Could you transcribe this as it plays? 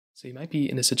So you might be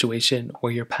in a situation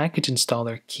where your package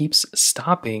installer keeps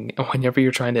stopping whenever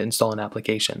you're trying to install an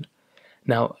application.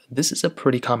 Now, this is a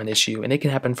pretty common issue and it can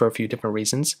happen for a few different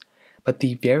reasons, but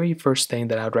the very first thing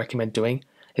that I would recommend doing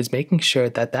is making sure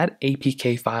that that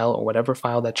APK file or whatever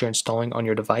file that you're installing on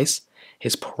your device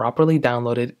is properly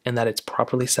downloaded and that it's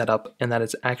properly set up and that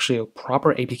it's actually a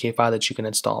proper APK file that you can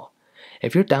install.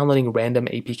 If you're downloading random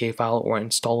APK file or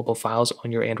installable files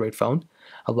on your Android phone,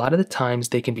 a lot of the times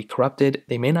they can be corrupted,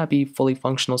 they may not be fully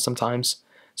functional sometimes.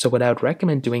 So what I would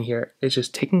recommend doing here is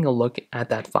just taking a look at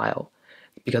that file.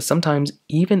 Because sometimes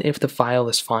even if the file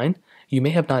is fine, you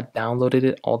may have not downloaded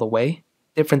it all the way.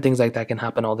 Different things like that can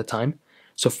happen all the time.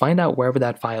 So find out wherever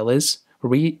that file is,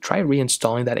 try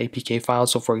reinstalling that APK file.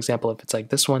 So for example, if it's like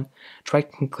this one, try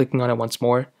clicking on it once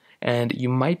more and you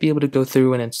might be able to go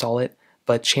through and install it.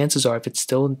 But chances are if it's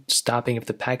still stopping, if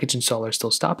the package installer is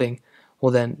still stopping,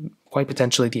 well then quite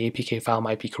potentially the APK file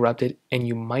might be corrupted and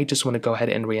you might just want to go ahead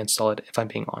and reinstall it if I'm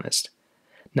being honest.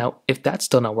 Now, if that's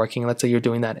still not working, let's say you're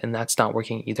doing that and that's not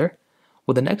working either,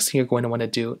 well the next thing you're going to want to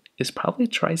do is probably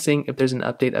try seeing if there's an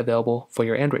update available for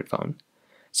your Android phone.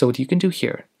 So what you can do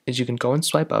here is you can go and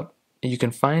swipe up and you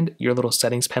can find your little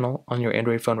settings panel on your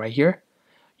Android phone right here.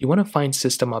 You want to find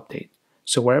System Update.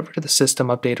 So wherever the System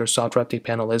Update or Software Update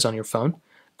panel is on your phone,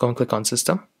 go and click on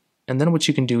System. And then what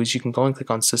you can do is you can go and click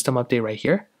on System Update right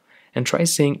here and try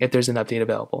seeing if there's an update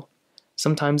available.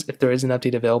 Sometimes if there is an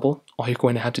update available, all you're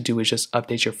going to have to do is just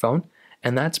update your phone,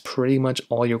 and that's pretty much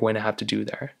all you're going to have to do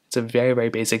there. It's a very, very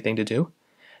basic thing to do.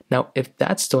 Now, if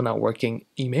that's still not working,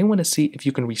 you may want to see if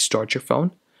you can restart your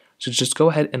phone. So just go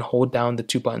ahead and hold down the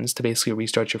two buttons to basically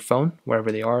restart your phone,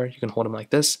 wherever they are. You can hold them like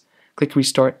this. Click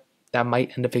Restart. That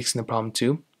might end up fixing the problem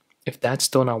too. If that's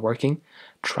still not working,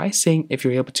 try seeing if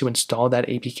you're able to install that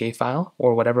APK file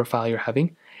or whatever file you're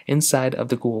having inside of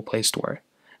the Google Play Store.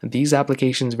 These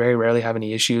applications very rarely have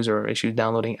any issues or issues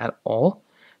downloading at all,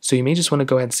 so you may just want to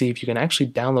go ahead and see if you can actually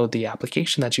download the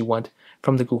application that you want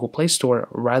from the Google Play Store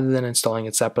rather than installing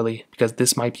it separately, because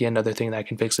this might be another thing that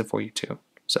can fix it for you too.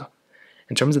 So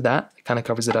in terms of that, it kind of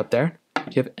covers it up there.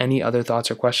 If you have any other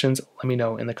thoughts or questions, let me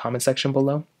know in the comment section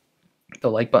below. The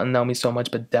like button helps me so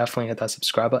much, but definitely hit that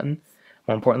subscribe button.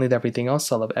 More importantly than everything else,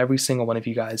 I love every single one of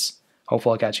you guys.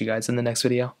 Hopefully I'll catch you guys in the next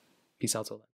video. Peace out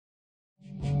till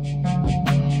then.